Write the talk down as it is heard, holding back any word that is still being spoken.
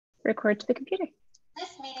Record to the computer. This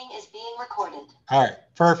meeting is being recorded. All right,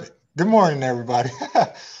 perfect. Good morning, everybody.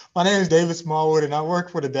 My name is David Smallwood, and I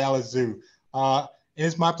work for the Dallas Zoo. And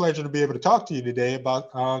it's my pleasure to be able to talk to you today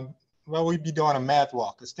about, well, we'd be doing a math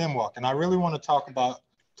walk, a STEM walk. And I really want to talk about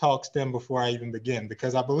talkSTEM before I even begin,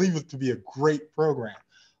 because I believe it to be a great program.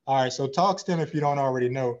 All right, so talkSTEM, if you don't already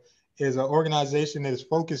know, is an organization that is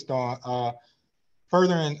focused on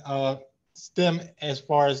furthering STEM as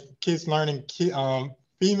far as kids learning.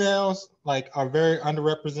 Females are very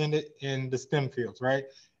underrepresented in the STEM fields, right?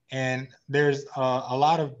 And there's a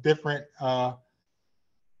lot of different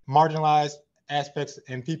marginalized aspects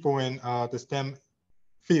and people in the STEM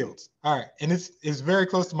fields. All right, and it's very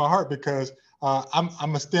close to my heart because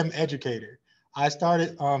I'm a STEM educator. I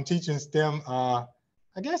started teaching STEM, I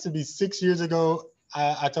guess it'd be 6 years ago.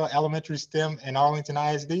 I taught elementary STEM in Arlington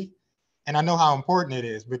ISD, and I know how important it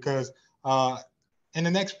is because in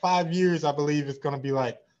the next 5 years, I believe it's going to be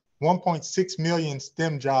like 1.6 million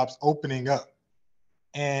STEM jobs opening up.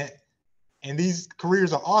 And these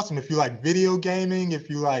careers are awesome. If you like video gaming, if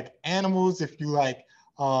you like animals, if you like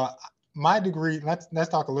my degree, let's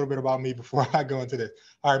talk a little bit about me before I go into this.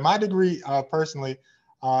 All right, my degree personally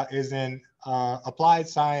is in applied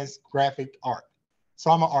science graphic art.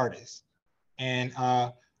 So I'm an artist, and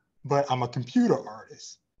but I'm a computer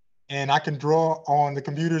artist. And I can draw on the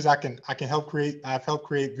computers. I can help create. I've helped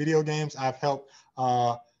create video games. I've helped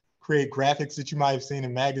create graphics that you might have seen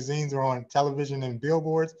in magazines or on television and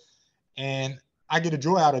billboards. And I get a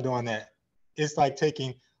joy out of doing that. It's like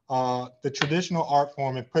taking the traditional art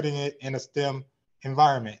form and putting it in a STEM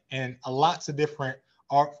environment. And lots of different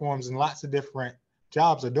art forms and lots of different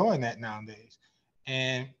jobs are doing that nowadays.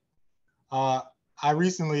 And I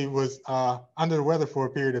recently was under the weather for a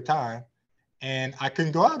period of time, and I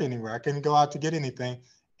couldn't go out anywhere. I couldn't go out to get anything.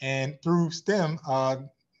 And through STEM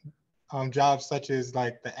jobs such as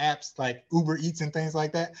like the apps like Uber Eats and things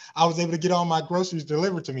like that, I was able to get all my groceries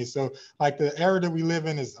delivered to me. So like the era that we live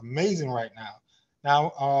in is amazing right now.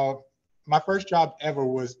 Now, my first job ever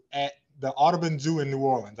was at the Audubon Zoo in New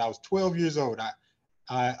Orleans. I was 12 years old.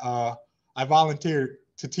 I volunteered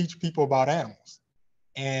to teach people about animals.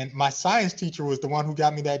 And my science teacher was the one who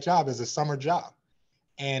got me that job as a summer job.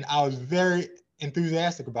 And I was very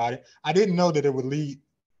enthusiastic about it. I didn't know that it would lead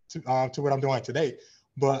to what I'm doing today,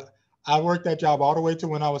 but I worked that job all the way to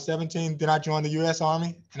when I was 17. Then I joined the U.S.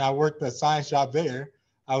 Army, and I worked a science job there.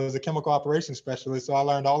 I was a chemical operations specialist, so I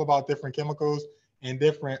learned all about different chemicals and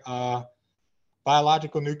different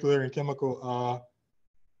biological, nuclear, and chemical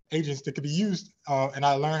agents that could be used. And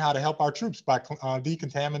I learned how to help our troops by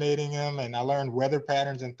decontaminating them, and I learned weather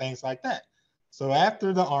patterns and things like that. So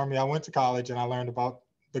after the Army, I went to college and I learned about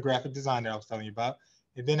the graphic design that I was telling you about.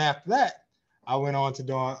 And then after that, I went on to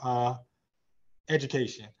doing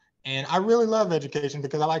education. And I really love education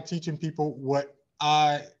because I like teaching people what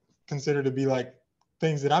I consider to be like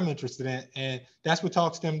things that I'm interested in. And that's what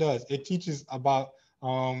talkSTEM does. It teaches about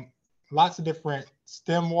lots of different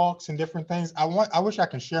STEM walks and different things. I wish I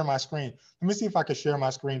can share my screen. Let me see if I can share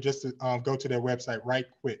my screen just to go to their website right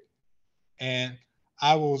quick. And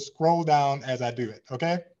I will scroll down as I do it,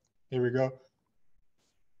 okay? Here we go.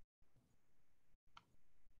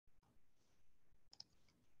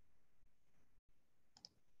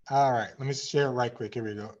 All right, let me share it right quick. Here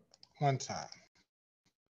we go. One time.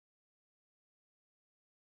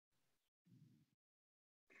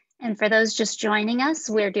 And for those just joining us,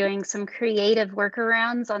 we're doing some creative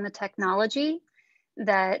workarounds on the technology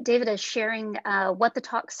that David is sharing what the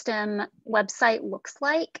talkSTEM website looks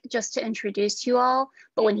like just to introduce you all.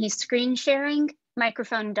 But when he's screen sharing,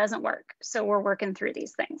 microphone doesn't work. So we're working through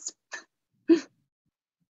these things.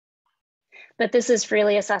 But this is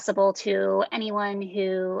freely accessible to anyone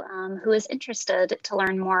who is interested to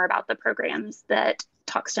learn more about the programs that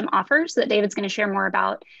talkSTEM offers, that David's going to share more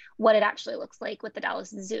about what it actually looks like with the Dallas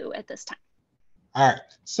Zoo at this time. All right,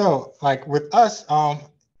 so like with us,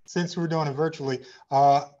 since we're doing it virtually,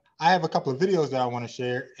 I have a couple of videos that I want to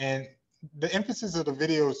share, and the emphasis of the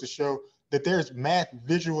video is to show that there's math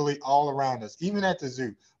visually all around us, even at the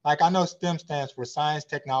zoo. Like I know STEM stands for science,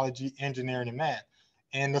 technology, engineering, and math.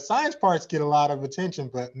 And the science parts get a lot of attention,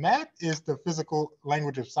 but math is the physical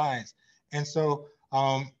language of science. And so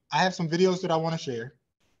I have some videos that I want to share.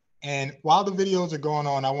 And while the videos are going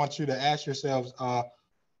on, I want you to ask yourselves,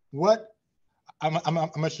 what, I'm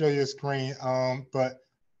going to show you a screen, but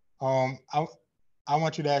I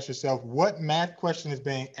want you to ask yourself, what math question is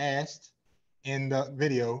being asked in the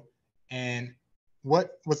video, and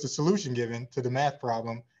what was the solution given to the math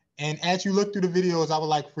problem? And as you look through the videos, I would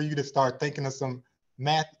like for you to start thinking of some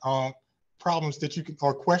math problems that you can,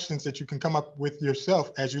 or questions that you can come up with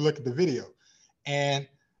yourself as you look at the video. And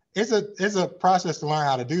it's a process to learn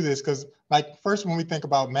how to do this, because like first when we think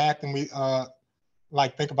about math and we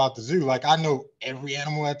like think about the zoo, like I know every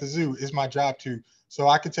animal at the zoo. Is my job to, so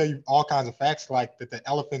I can tell you all kinds of facts, like that the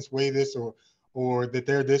elephants weigh this, or that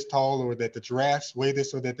they're this tall, or that the giraffes weigh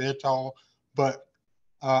this, or that they're tall. But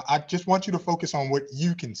I just want you to focus on what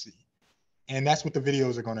you can see. And that's what the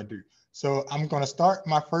videos are going to do. So I'm going to start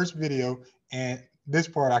my first video, and this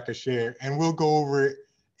part I could share, and we'll go over it,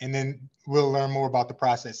 and then we'll learn more about the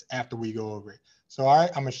process after we go over it. So, all right,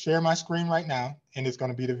 I'm going to share my screen right now, and it's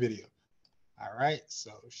going to be the video. All right,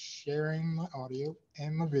 so sharing my audio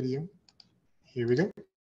and my video. Here we go.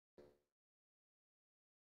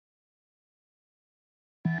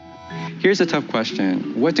 Here's a tough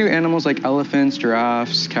question. What do animals like elephants,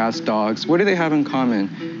 giraffes, cats, dogs, what do they have in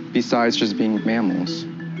common besides just being mammals?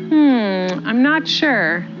 I'm not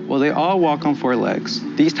sure. Well, they all walk on 4 legs.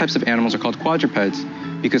 These types of animals are called quadrupeds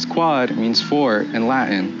because quad means 4 in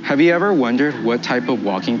Latin. Have you ever wondered what type of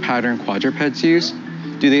walking pattern quadrupeds use?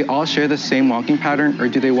 Do they all share the same walking pattern, or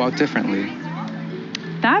do they walk differently?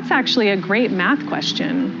 That's actually a great math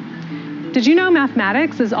question. Did you know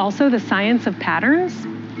mathematics is also the science of patterns?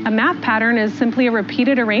 A math pattern is simply a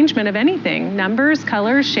repeated arrangement of anything, numbers,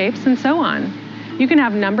 colors, shapes, and so on. You can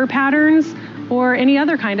have number patterns or any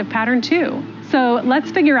other kind of pattern too. So let's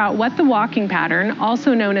figure out what the walking pattern,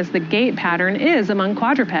 also known as the gait pattern, is among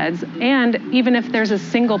quadrupeds, and even if there's a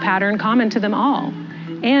single pattern common to them all.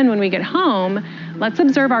 And when we get home, let's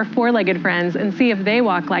observe our 4-legged friends and see if they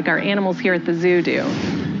walk like our animals here at the zoo do.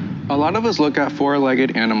 A lot of us look at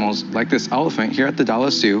 4-legged animals like this elephant here at the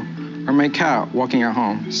Dallas Zoo, or my cat walking at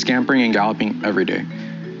home, scampering and galloping every day.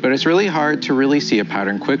 But it's really hard to really see a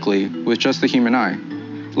pattern quickly with just the human eye.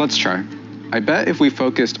 Let's try. I bet if we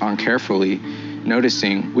focused on carefully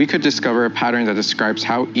noticing, we could discover a pattern that describes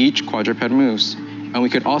how each quadruped moves. And we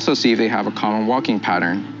could also see if they have a common walking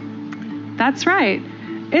pattern. That's right.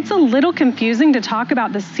 It's a little confusing to talk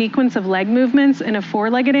about the sequence of leg movements in a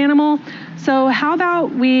 4-legged animal, so how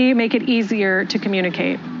about we make it easier to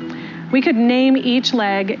communicate? We could name each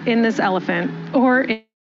leg in this elephant, or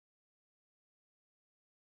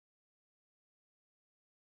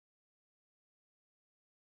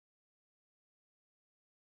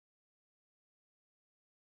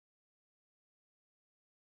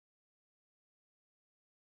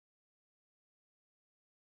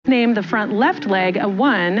name the front left leg a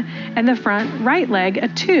 1 and the front right leg a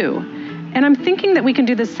 2. And I'm thinking that we can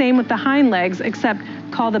do the same with the hind legs, except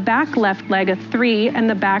call the back left leg a 3 and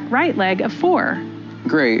the back right leg a 4.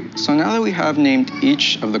 Great. So now that we have named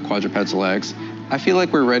each of the quadruped's legs, I feel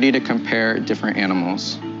like we're ready to compare different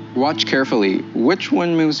animals. Watch carefully. Which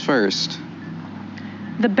one moves first?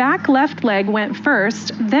 The back left leg went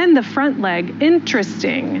first, then the front leg.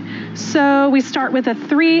 Interesting. So we start with a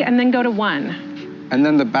 3 and then go to 1. And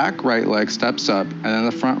then the back right leg steps up, and then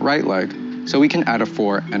the front right leg. So we can add a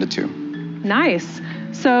 4 and a 2. Nice.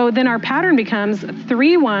 So then our pattern becomes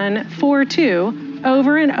 3, 1, 4, 2,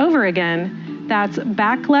 over and over again. That's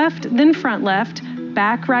back left, then front left,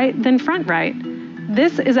 back right, then front right.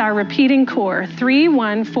 This is our repeating core, 3,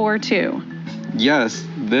 1, 4, 2. Yes,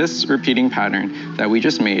 this repeating pattern that we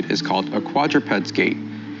just made is called a quadruped's gait.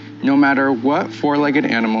 No matter what 4-legged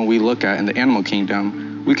animal we look at in the animal kingdom,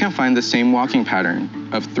 we can find the same walking pattern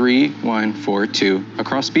of 3, 1, 4, 2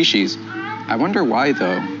 across species. I wonder why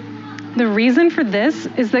though. The reason for this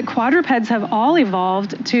is that quadrupeds have all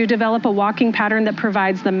evolved to develop a walking pattern that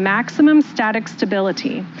provides the maximum static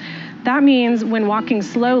stability. That means when walking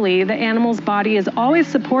slowly, the animal's body is always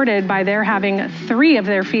supported by their having 3 of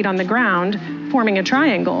their feet on the ground, forming a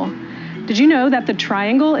triangle. Did you know that the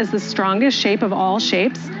triangle is the strongest shape of all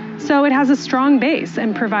shapes? So it has a strong base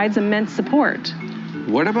and provides immense support.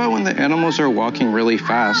 What about when the animals are walking really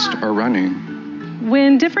fast or running?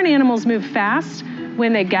 When different animals move fast,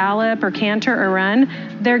 when they gallop or canter or run,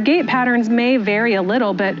 their gait patterns may vary a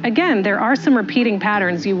little, but again, there are some repeating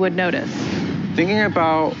patterns you would notice. Thinking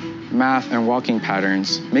about math and walking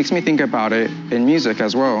patterns makes me think about it in music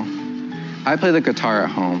as well. I play the guitar at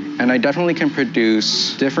home, and I definitely can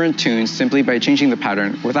produce different tunes simply by changing the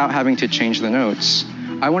pattern without having to change the notes.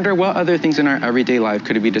 I wonder what other things in our everyday life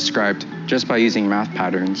could be described just by using math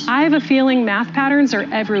patterns. I have a feeling math patterns are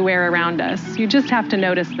everywhere around us. You just have to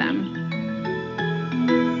notice them.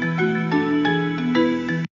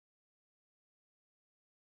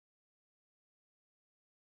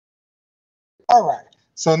 All right.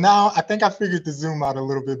 So now I think I figured the Zoom out a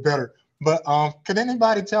little bit better. But could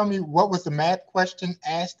anybody tell me what was the math question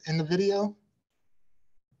asked in the video?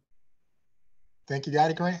 Think you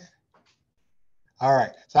got it, Grant? All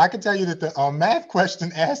right. So I can tell you that the math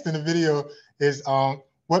question asked in the video is,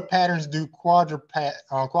 what patterns do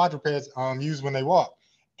quadrupeds use when they walk?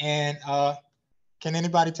 And can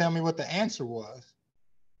anybody tell me what the answer was?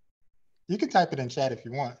 You can type it in chat if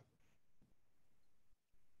you want.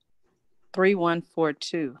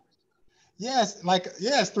 3142. Yes,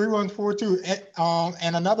 3142.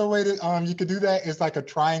 And another way to you could do that is like a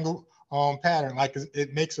triangle pattern, like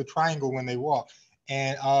it makes a triangle when they walk.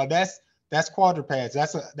 And that's quadrupeds.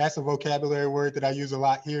 That's a vocabulary word that I use a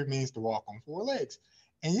lot here. It means to walk on four legs.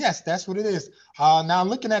 And yes, that's what it is. Now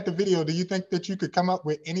looking at the video, do you think that you could come up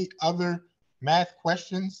with any other math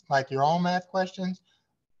questions, like your own math questions?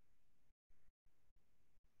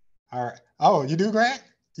 All right. Oh, you do, Grant?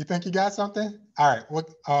 You think you got something? All right.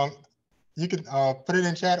 What you can put it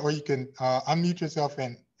in chat, or you can unmute yourself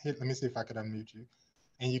and hit. Let me see if I could unmute you,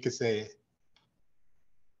 and you can say it.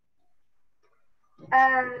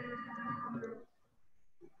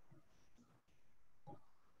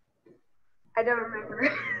 I don't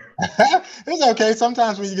remember. It's okay.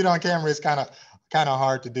 Sometimes when you get on camera, it's kind of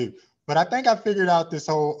hard to do. But I think I figured out this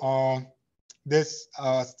whole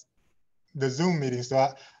the Zoom meeting.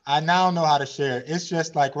 So I now know how to share. It's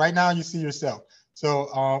just like right now you see yourself. So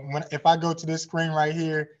if I go to this screen right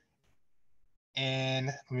here, and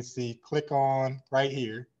let me see, click on right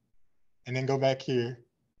here, and then go back here.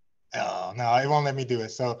 Oh no, it won't let me do it.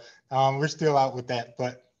 So we're still out with that.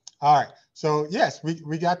 But all right. So yes,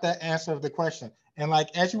 we got that answer of the question. And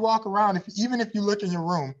like as you walk around, even if you look in your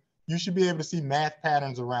room, you should be able to see math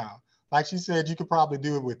patterns around. Like she said, you could probably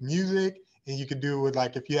do it with music, and you could do it with,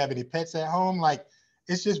 like, if you have any pets at home, like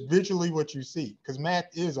it's just visually what you see, because math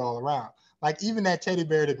is all around. Like even that teddy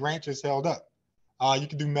bear that Grant just held up, you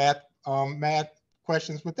could do math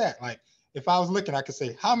questions with that. Like if I was looking, I could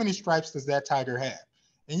say, how many stripes does that tiger have?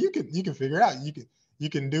 And you can figure it out. You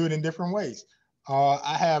can do it in different ways.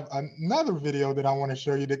 I have another video that I want to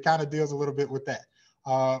show you that kind of deals a little bit with that.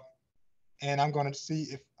 And I'm going to see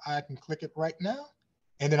if I can click it right now,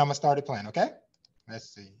 and then I'm going to start it playing. Okay, let's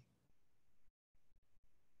see.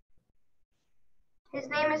 His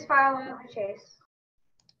name is Philo Chase.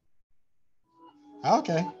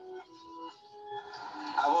 Okay.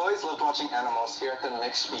 I've always loved watching animals here at the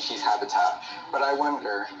mixed species habitat, but I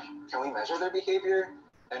wonder, can we measure their behavior?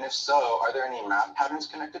 And if so, are there any math patterns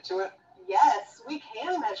connected to it? Yes, we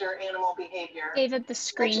can measure animal behavior. David, the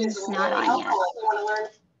screen's not on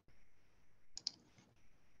yet.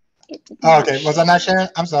 It did Oh, not okay, was I not share. sharing?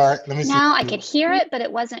 I'm sorry. Let me see. No, I could hear it, but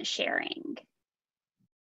it wasn't sharing.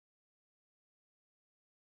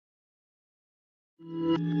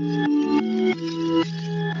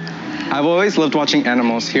 I've always loved watching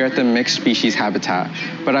animals here at the mixed species habitat,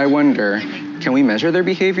 but I wonder, can we measure their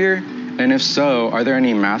behavior? And if so, are there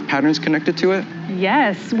any math patterns connected to it?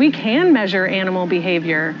 Yes, we can measure animal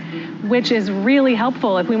behavior, which is really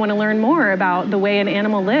helpful if we want to learn more about the way an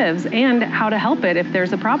animal lives and how to help it if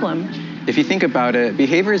there's a problem. If you think about it,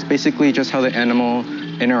 behavior is basically just how the animal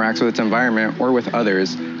interacts with its environment or with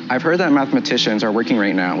others. I've heard that mathematicians are working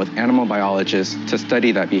right now with animal biologists to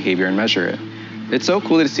study that behavior and measure it. It's so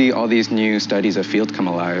cool to see all these new studies of field come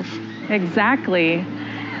alive. Exactly.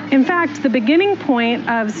 In fact, the beginning point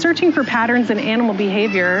of searching for patterns in animal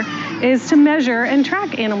behavior is to measure and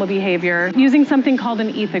track animal behavior using something called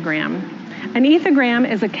an ethogram. An ethogram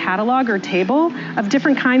is a catalog or table of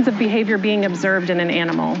different kinds of behavior being observed in an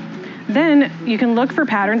animal. Then you can look for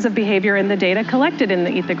patterns of behavior in the data collected in the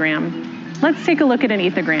ethogram. Let's take a look at an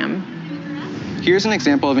ethogram. Here's an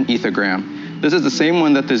example of an ethogram. This is the same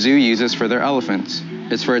one that the zoo uses for their elephants.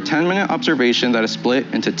 It's for a 10-minute observation that is split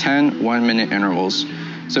into 10 one-minute intervals.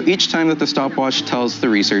 So each time that the stopwatch tells the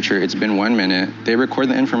researcher it's been 1 minute, they record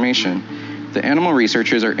the information. The animal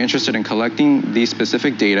researchers are interested in collecting these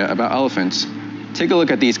specific data about elephants. Take a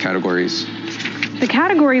look at these categories. The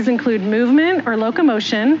categories include movement or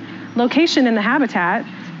locomotion, location in the habitat,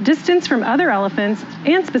 distance from other elephants,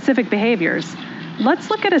 and specific behaviors.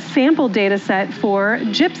 Let's look at a sample data set for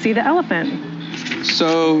Gypsy the elephant.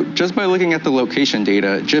 So just by looking at the location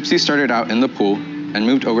data, Gypsy started out in the pool and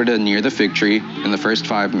moved over to near the fig tree in the first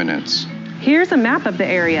 5 minutes. Here's a map of the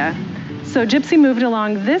area. So Gypsy moved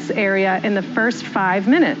along this area in the first 5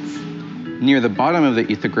 minutes. Near the bottom of the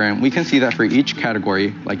ethogram, we can see that for each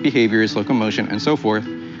category, like behaviors, locomotion, and so forth,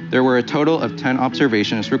 there were a total of 10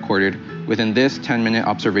 observations recorded within this 10-minute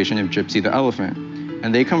observation of Gypsy the elephant.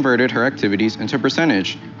 And they converted her activities into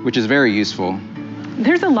percentage, which is very useful.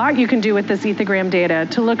 There's a lot you can do with this ethogram data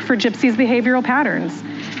to look for Gypsy's behavioral patterns.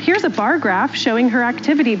 Here's a bar graph showing her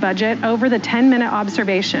activity budget over the 10-minute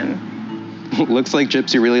observation. Looks like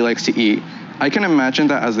Gypsy really likes to eat. I can imagine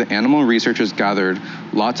that as the animal researchers gathered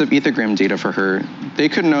lots of ethogram data for her, they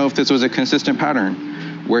could know if this was a consistent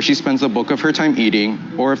pattern. where she spends the bulk of her time eating,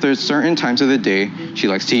 or if there's certain times of the day she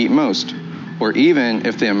likes to eat most, or even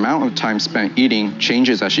if the amount of time spent eating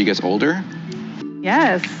changes as she gets older.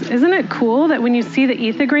 Yes, isn't it cool that when you see the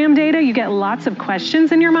ethogram data, you get lots of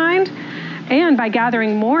questions in your mind? And by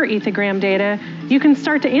gathering more ethogram data, you can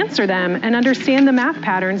start to answer them and understand the math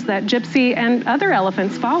patterns that Gypsy and other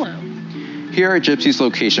elephants follow. Here are Gypsy's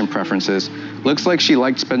location preferences. Looks like she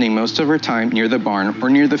liked spending most of her time near the barn or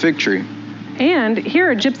near the fig tree. And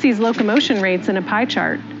here are Gypsy's locomotion rates in a pie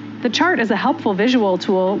chart. The chart is a helpful visual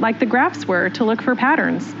tool like the graphs were to look for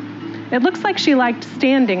patterns. It looks like she liked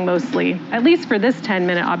standing mostly, at least for this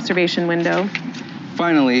 10-minute observation window.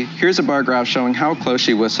 Finally, here's a bar graph showing how close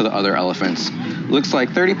she was to the other elephants. Looks like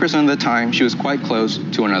 30% of the time she was quite close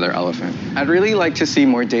to another elephant. I'd really like to see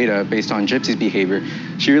more data based on Gypsy's behavior.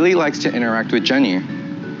 She really likes to interact with Jenny.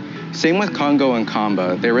 Same with Congo and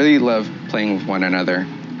Kamba. They really love playing with one another.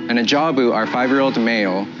 And Ajabu, our 5-year-old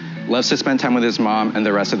male, loves to spend time with his mom and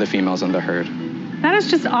the rest of the females in the herd. That is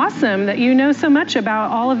just awesome that you know so much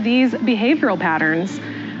about all of these behavioral patterns,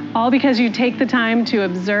 all because you take the time to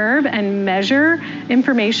observe and measure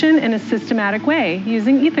information in a systematic way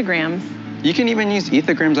using ethograms. You can even use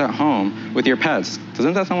ethograms at home with your pets.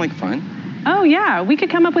 Doesn't that sound like fun? Oh yeah, we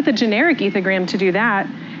could come up with a generic ethogram to do that.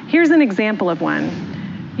 Here's an example of one.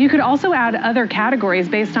 You could also add other categories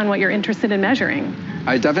based on what you're interested in measuring.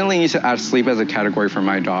 I definitely need to add sleep as a category for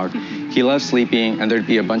my dog. He loves sleeping, and there'd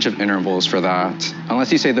be a bunch of intervals for that.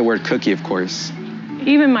 Unless you say the word cookie, of course.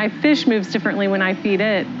 Even my fish moves differently when I feed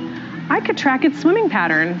it. I could track its swimming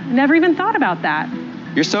pattern. Never even thought about that.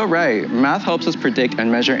 You're so right. Math helps us predict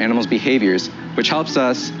and measure animals' behaviors, which helps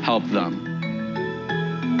us help them.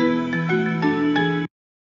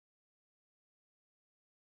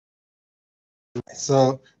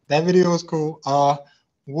 So that video was cool.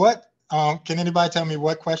 Can anybody tell me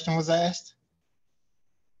what question was asked?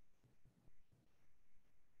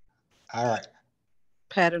 All right.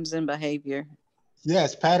 Patterns in behavior.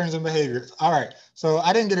 Yes, patterns and behaviors. All right. So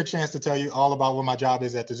I didn't get a chance to tell you all about what my job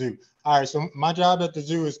is at the zoo. All right. So my job at the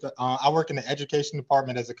zoo is I work in the education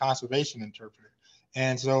department as a conservation interpreter.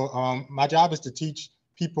 And so my job is to teach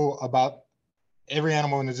people about every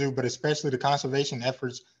animal in the zoo, but especially the conservation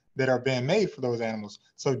efforts that are being made for those animals.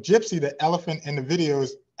 So Gypsy, the elephant in the video,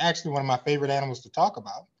 is actually one of my favorite animals to talk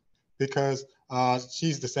about because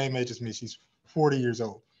she's the same age as me. She's 40 years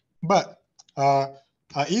old. But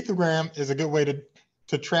ethogram is a good way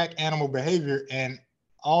to track animal behavior, and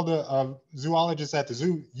all the zoologists at the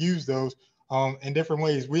zoo use those in different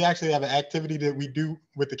ways. We actually have an activity that we do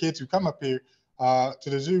with the kids who come up here to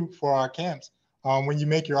the zoo for our camps when you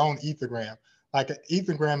make your own ethogram. Like an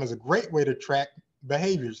ethogram is a great way to track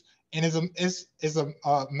behaviors, and is a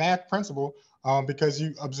math principle because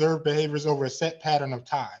you observe behaviors over a set pattern of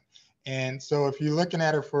time. And so if you're looking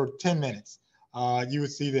at her for 10 minutes, you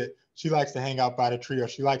would see that she likes to hang out by the tree, or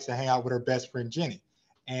she likes to hang out with her best friend, Jenny.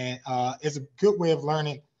 And it's a good way of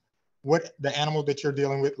learning what the animal that you're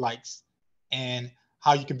dealing with likes and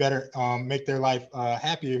how you can better make their life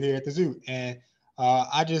happier here at the zoo. And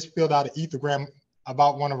I just filled out an ethogram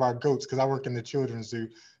about one of our goats because I work in the children's zoo.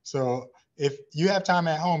 So if you have time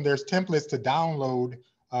at home, there's templates to download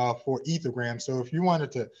for ethogram. So if you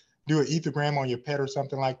wanted to do an ethogram on your pet or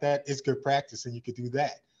something like that, it's good practice and you could do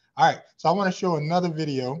that. All right, so I want to show another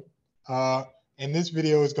video. And this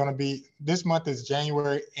video is going to be, this month is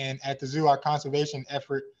January, and at the zoo, our conservation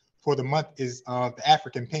effort for the month is the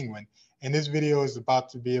African penguin. And this video is about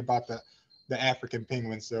to be about the African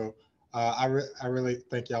penguin. So I really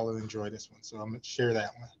think y'all will enjoy this one. So I'm going to share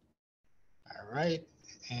that one. All right,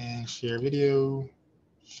 and share video.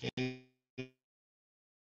 Share.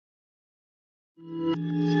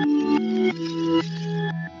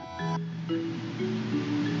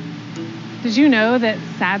 Did you know that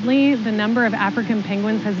sadly, the number of African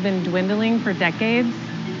penguins has been dwindling for decades?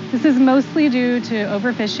 This is mostly due to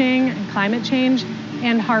overfishing and climate change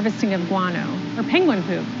and harvesting of guano, or penguin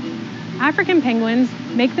poop. African penguins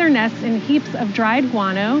make their nests in heaps of dried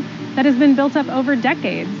guano that has been built up over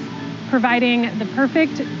decades, providing the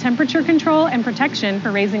perfect temperature control and protection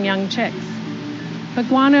for raising young chicks. But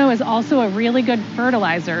guano is also a really good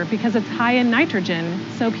fertilizer because it's high in nitrogen,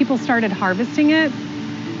 so people started harvesting it,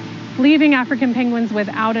 leaving African penguins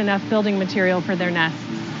without enough building material for their nests.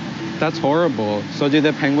 That's horrible. So do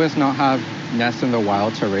the penguins not have nests in the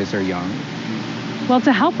wild to raise their young? Well,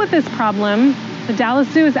 to help with this problem, the Dallas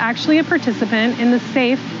Zoo is actually a participant in the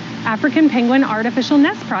SAFE African Penguin Artificial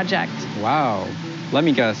Nest Project. Wow. Let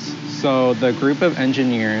me guess. So the group of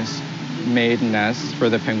engineers made nests for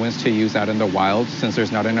the penguins to use out in the wild since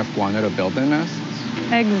there's not enough guano to build the nests?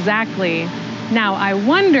 Exactly. Now, I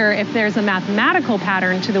wonder if there's a mathematical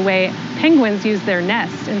pattern to the way penguins use their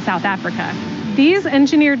nests in South Africa. These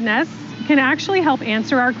engineered nests can actually help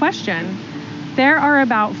answer our question. There are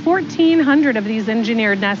about 1,400 of these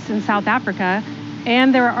engineered nests in South Africa,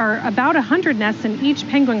 and there are about 100 nests in each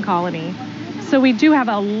penguin colony. So we do have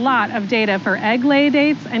a lot of data for egg lay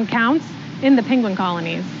dates and counts in the penguin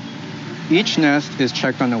colonies. Each nest is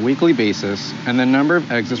checked on a weekly basis, and the number of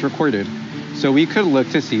eggs is recorded. So we could look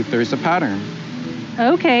to see if there's a pattern.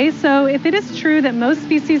 Okay, so if it is true that most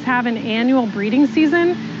species have an annual breeding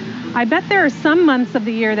season, I bet there are some months of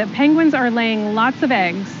the year that penguins are laying lots of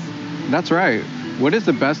eggs. That's right. What is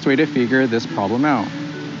the best way to figure this problem out?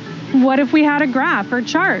 What if we had a graph or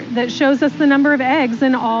chart that shows us the number of eggs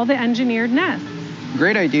in all the engineered nests?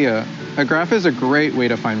 Great idea. A graph is a great way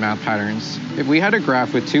to find math patterns. If we had a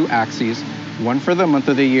graph with two axes, one for the month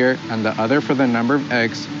of the year and the other for the number of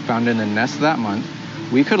eggs found in the nest that month,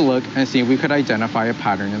 we could look and see if we could identify a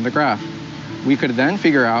pattern in the graph. We could then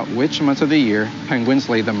figure out which months of the year penguins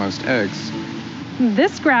lay the most eggs.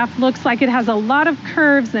 This graph looks like it has a lot of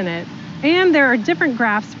curves in it, and there are different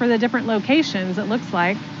graphs for the different locations, it looks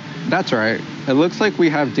like. That's right. It looks like we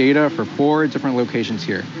have data for 4 different locations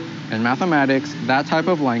here. In mathematics, that type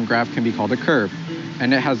of line graph can be called a curve,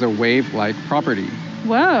 and it has a wave-like property.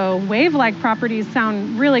 Whoa, wave-like properties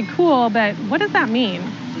sound really cool, but what does that mean?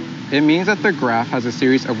 It means that the graph has a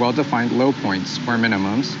series of well-defined low points, or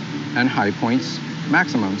minimums, and high points,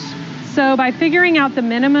 maximums. So by figuring out the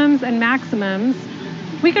minimums and maximums,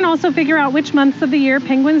 we can also figure out which months of the year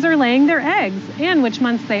penguins are laying their eggs and which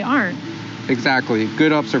months they aren't. Exactly.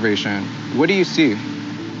 Good observation. What do you see?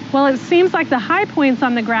 Well, it seems like the high points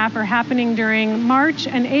on the graph are happening during March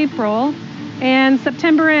and April and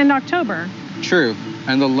September and October. True.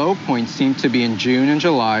 And the low points seem to be in June and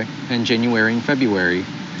July and January and February.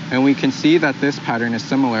 And we can see that this pattern is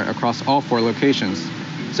similar across all 4 locations.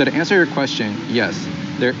 So to answer your question, yes,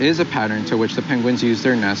 there is a pattern to which the penguins use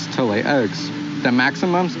their nests to lay eggs. The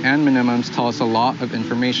maximums and minimums tell us a lot of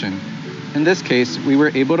information. In this case, we were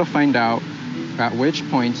able to find out at which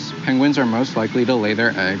points penguins are most likely to lay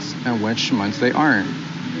their eggs and which months they aren't.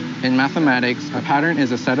 In mathematics, a pattern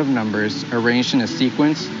is a set of numbers arranged in a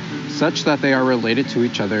sequence such that they are related to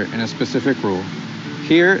each other in a specific rule.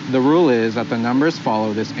 Here, the rule is that the numbers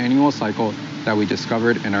follow this annual cycle that we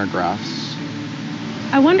discovered in our graphs.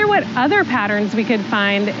 I wonder what other patterns we could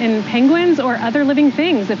find in penguins or other living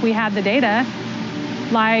things if we had the data.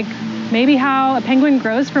 Like maybe how a penguin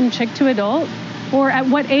grows from chick to adult, or at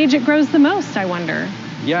what age it grows the most, I wonder.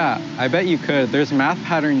 Yeah, I bet you could. There's math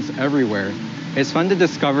patterns everywhere. It's fun to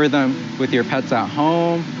discover them with your pets at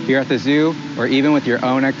home, here at the zoo, or even with your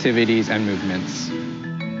own activities and movements.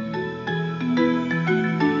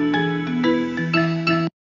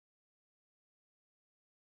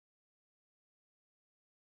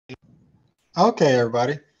 Okay,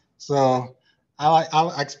 everybody. So I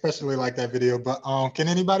especially like that video, but can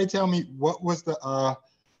anybody tell me what was the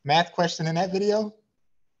math question in that video?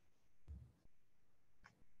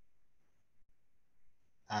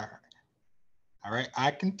 All right, I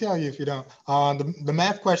can tell you if you don't. The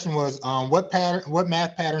math question was what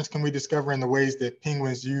math patterns can we discover in the ways that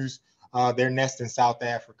penguins use their nest in South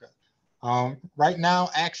Africa? Right now,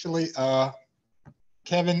 actually,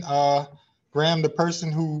 Kevin Graham, the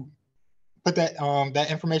person who put that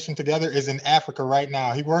information together, is in Africa right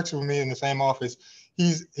now. He works with me in the same office.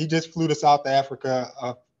 He just flew to South Africa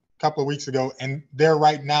a couple of weeks ago, and they're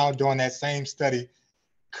right now doing that same study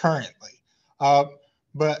currently.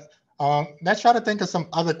 Let's try to think of some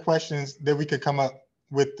other questions that we could come up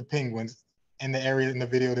with the penguins in the area in the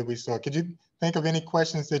video that we saw. Could you think of any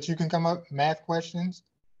questions that you can come up, math questions,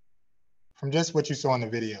 from just what you saw in the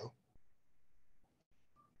video?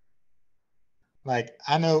 Like,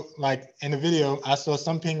 I know, like in the video, I saw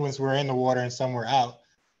some penguins were in the water and some were out.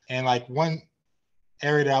 And like one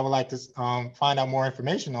area that I would like to find out more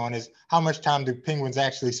information on is how much time do penguins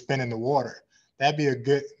actually spend in the water? That'd be a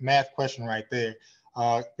good math question right there.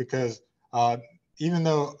 Because even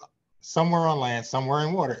though some were on land, some were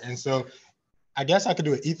in water. And so I guess I could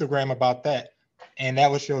do an ethogram about that, and that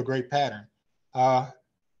would show a great pattern.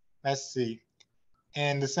 Let's see.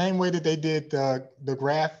 And the same way that they did the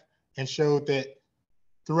graph and showed that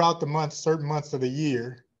throughout the months, certain months of the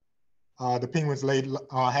year, the penguins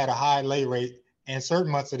had a high lay rate, and certain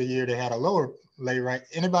months of the year they had a lower lay rate.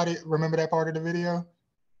 Anybody remember that part of the video?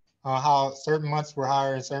 How certain months were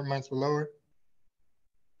higher and certain months were lower?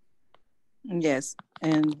 Yes.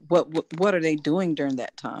 And what are they doing during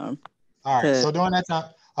that time? All right. So during that time,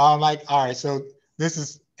 all right. So this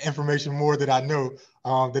is information more that I know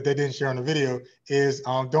that they didn't share on the video is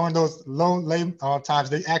during those low times,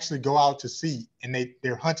 they actually go out to sea and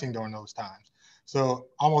they're hunting during those times. So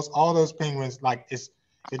almost all those penguins, like it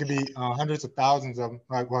could be hundreds of thousands of them,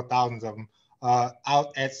 like well, thousands of them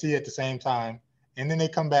out at sea at the same time. And then they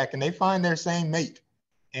come back and they find their same mate.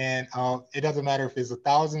 And it doesn't matter if it's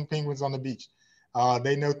 1,000 penguins on the beach.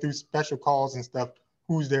 They know through special calls and stuff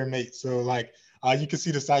who's their mate. So like you can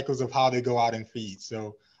see the cycles of how they go out and feed.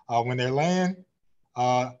 So when they land,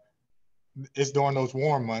 it's during those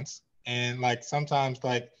warm months. And like sometimes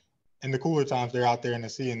like in the cooler times, they're out there in the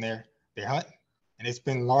sea and they're hunting. And they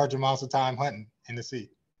spend large amounts of time hunting in the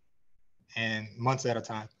sea and months at a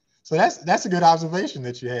time. So that's a good observation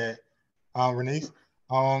that you had, Renice.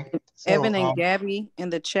 Evan and Gabby in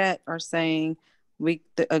the chat are saying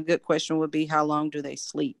a good question would be, how long do they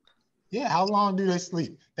sleep? Yeah, how long do they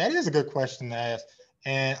sleep? That is a good question to ask.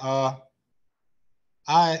 And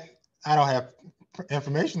I don't have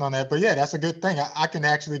information on that, but yeah, that's a good thing. I can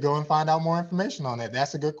actually go and find out more information on that.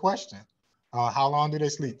 That's a good question. How long do they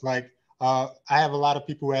sleep? Like I have a lot of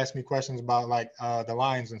people who ask me questions about like the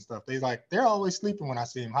lions and stuff. They're always sleeping when I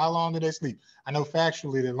see them. How long do they sleep? I know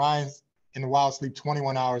factually the lions in the wild sleep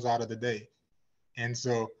 21 hours out of the day. And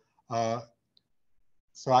so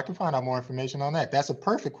I can find out more information on that. That's a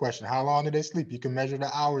perfect question. How long do they sleep? You can measure the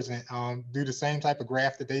hours and do the same type of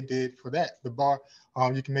graph that they did for that. The bar,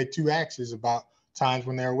 you can make two axes about times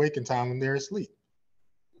when they're awake and time when they're asleep.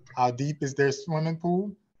 How deep is their swimming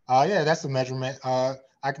pool? Yeah, that's a measurement.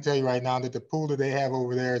 I can tell you right now that the pool that they have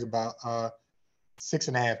over there is about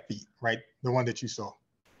 6.5 feet, right? The one that you saw.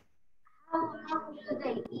 How long do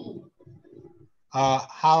they eat?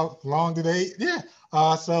 How long do they eat? Yeah.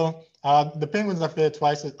 The penguins are fed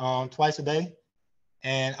twice a day,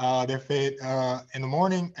 and they're fed in the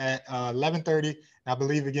morning at 11:30, and I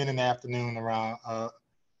believe again in the afternoon around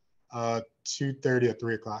 2:30 or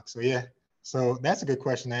 3 o'clock. So yeah, so that's a good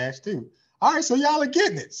question to ask too. All right, so y'all are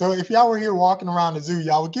getting it. So if y'all were here walking around the zoo,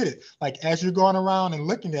 y'all would get it. Like as you're going around and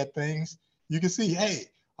looking at things, you can see, hey,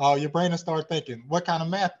 your brain will start thinking, what kind of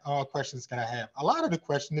math questions can I have? A lot of the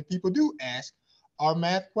questions that people do ask are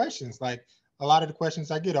math questions. Like a lot of the questions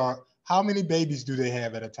I get are, how many babies do they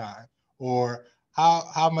have at a time? Or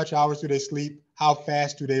how much hours do they sleep? How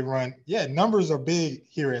fast do they run? Yeah, numbers are big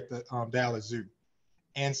here at the Dallas Zoo.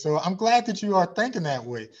 And so I'm glad that you are thinking that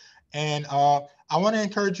way. And I want to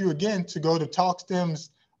encourage you again to go to talkSTEM's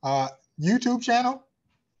YouTube channel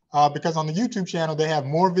because on the YouTube channel, they have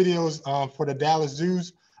more videos for the Dallas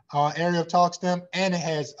Zoo's area of talkSTEM, and it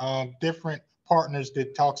has different partners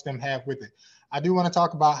that talkSTEM have with it. I do want to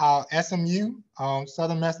talk about how SMU,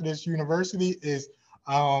 Southern Methodist University, is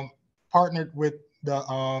partnered with the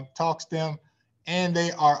talkSTEM, and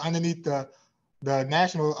they are underneath the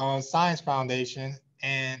National Science Foundation.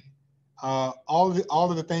 And all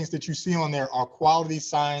of the things that you see on there are quality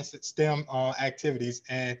science STEM activities,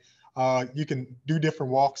 and you can do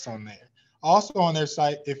different walks on there. Also on their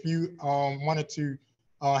site, if you wanted to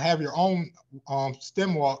have your own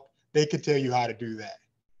STEM walk, they could tell you how to do that.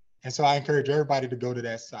 And so I encourage everybody to go to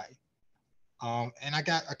that site. And I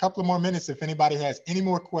got a couple of more minutes if anybody has any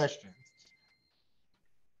more questions.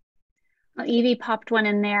 Well, Evie popped one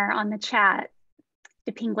in there on the chat.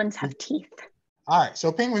 Do penguins have teeth? All right,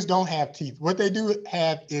 so penguins don't have teeth. What they do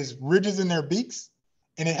have is ridges in their beaks,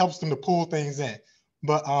 and it helps them to pull things in.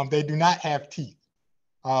 But they do not have teeth.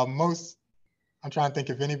 I'm trying to think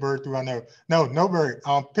if any bird do I know. No bird.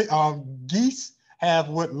 Geese have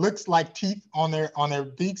what looks like teeth on their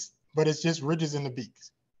beaks, but it's just ridges in the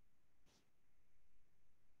beaks.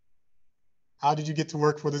 How did you get to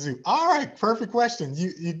work for the zoo? All right, perfect question.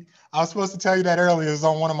 I was supposed to tell you that earlier. It was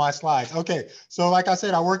on one of my slides. Okay, so like I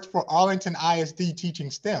said, I worked for Arlington ISD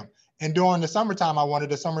teaching STEM. And during the summertime, I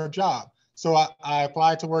wanted a summer job. So I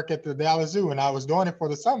applied to work at the Dallas Zoo, and I was doing it for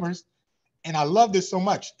the summers. And I loved it so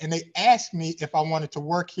much. And they asked me if I wanted to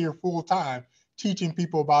work here full time, teaching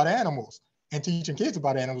people about animals and teaching kids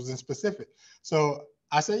about animals in specific. So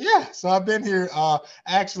I said, yeah. So I've been here.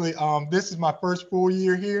 Actually, this is my first full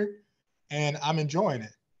year here, and I'm enjoying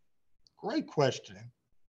it. Great question.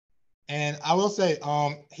 And I will say,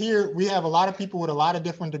 here we have a lot of people with a lot of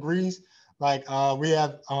different degrees. Like we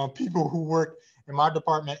have people who work in my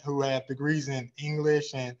department who have degrees in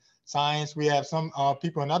English and science. We have some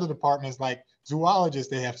people in other departments like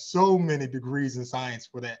zoologists. They have so many degrees in science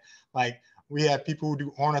for that. Like we have people who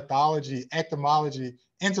do ornithology, entomology,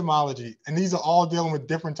 entomology, and these are all dealing with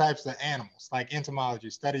different types of animals, like entomology,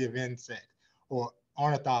 study of insects, or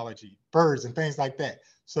ornithology, birds, and things like that.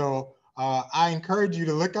 So I encourage you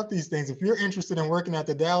to look up these things. If you're interested in working at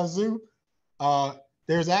the Dallas Zoo,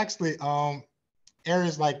 there's actually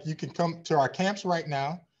areas like you can come to our camps right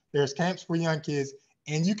now. There's camps for young kids,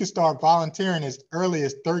 and you can start volunteering as early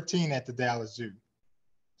as 13 at the Dallas Zoo.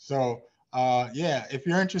 So yeah, if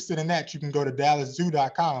you're interested in that, you can go to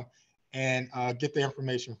dallaszoo.com and get the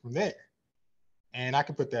information from there. And I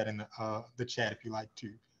can put that in the chat if you like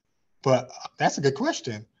to. But that's a good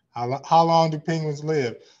question. How long do penguins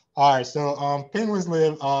live? All right, so penguins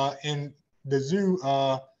live in the zoo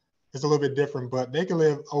is a little bit different, but they can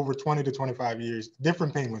live over 20 to 25 years.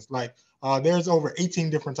 Different penguins, like there's over 18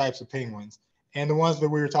 different types of penguins. And the ones that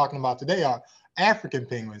we were talking about today are African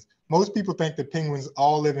penguins. Most people think that penguins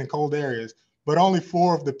all live in cold areas, but only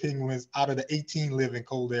 4 of the penguins out of the 18 live in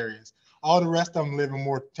cold areas. All the rest of them live in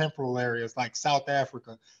more temperate areas like South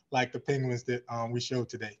Africa, like the penguins that we showed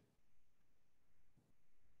today.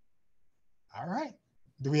 All right.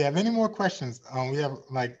 Do we have any more questions? We have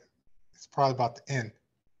like, it's probably about to end.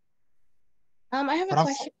 I have a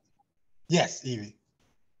question. Yes, Evie.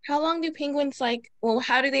 How long do penguins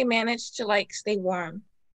how do they manage to stay warm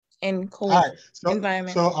in cold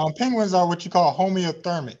environments? So penguins are what you call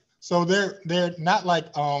homeothermic. So they're not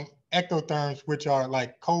like ectotherms, which are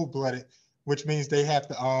like cold-blooded, which means they have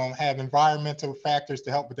to have environmental factors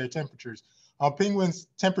to help with their temperatures. Penguins'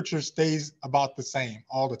 temperature stays about the same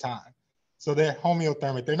all the time. So they're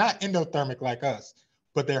homeothermic. They're not endothermic like us,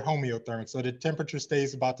 but they're homeothermic. So the temperature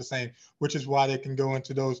stays about the same, which is why they can go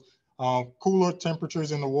into those cooler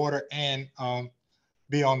temperatures in the water and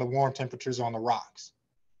be on the warm temperatures on the rocks.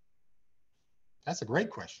 That's a great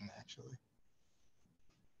question, actually.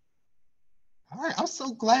 All right, I'm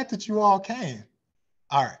so glad that you all came.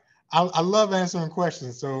 All right, I love answering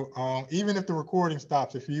questions. So even if the recording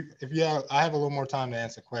stops, if you have, I have a little more time to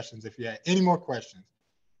answer questions. If you have any more questions,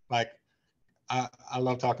 like I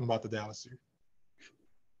love talking about the Dallas Zoo.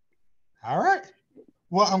 All right.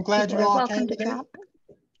 Well, I'm glad you all came today.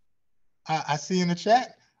 I see in the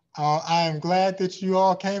chat. I am glad that you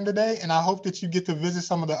all came today, and I hope that you get to visit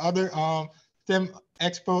some of the other STEM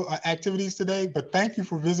Expo activities today. But thank you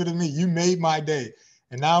for visiting me. You made my day.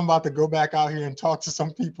 And now I'm about to go back out here and talk to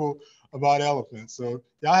some people about elephants. So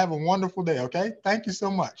y'all have a wonderful day, okay? Thank you so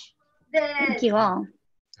much. Thank you all.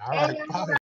 All right, bye.